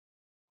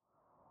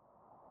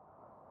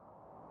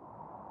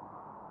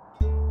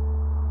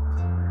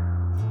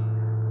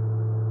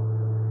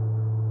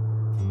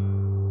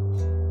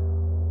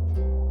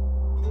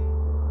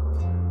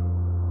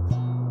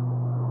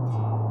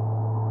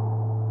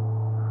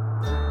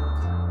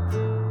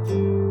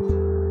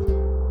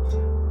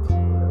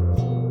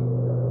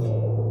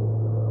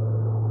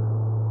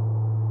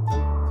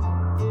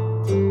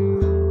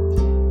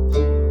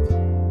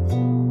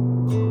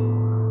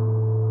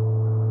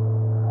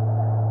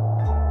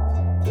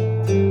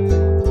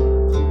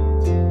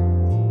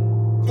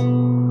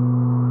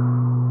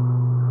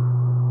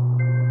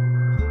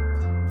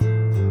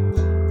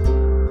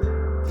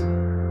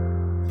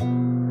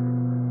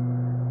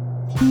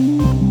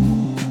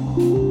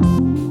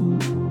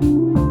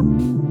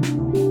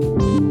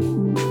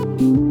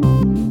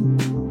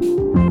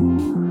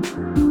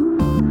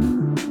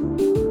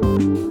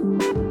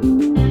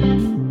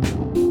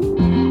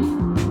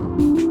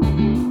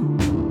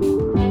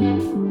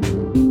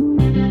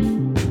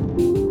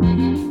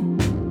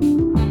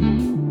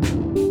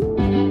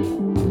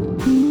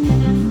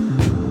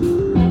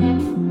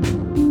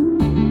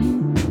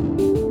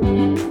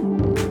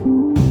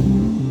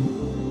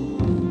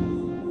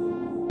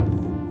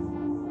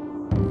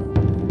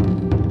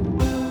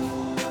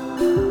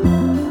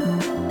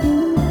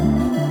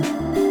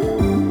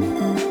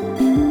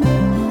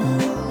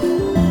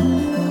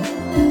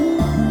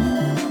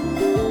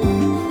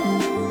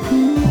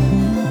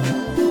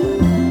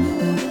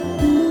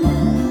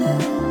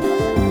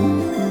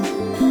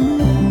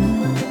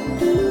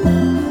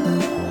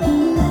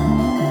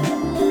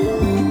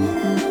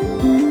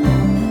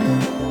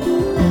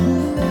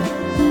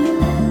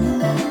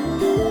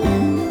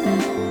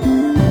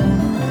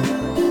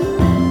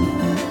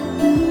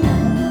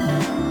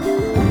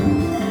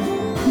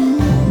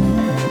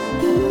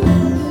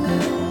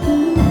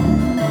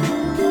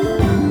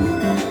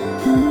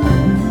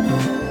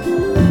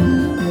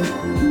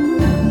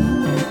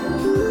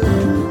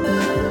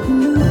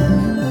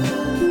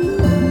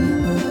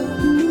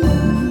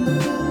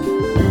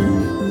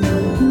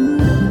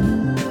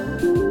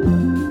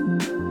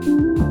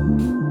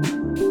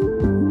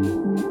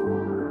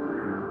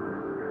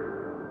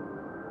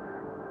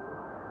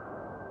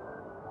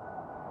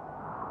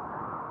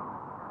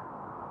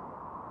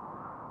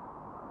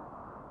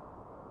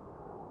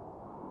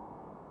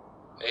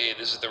Hey,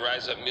 this is the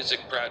Rise Up Music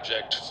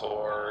Project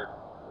for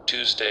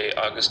Tuesday,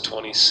 August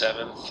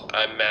 27th.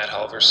 I'm Matt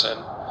Halverson,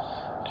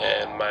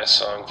 and my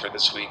song for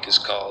this week is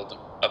called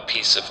A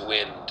Piece of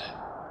Wind.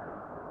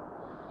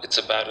 It's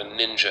about a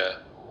ninja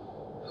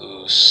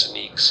who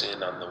sneaks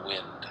in on the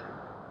wind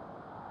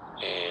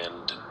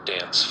and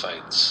dance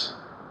fights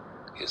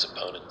his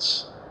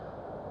opponents,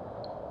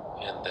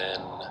 and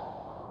then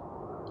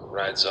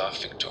rides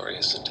off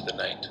victorious into the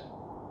night.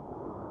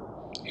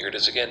 Here it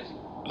is again,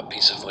 A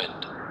Piece of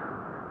Wind.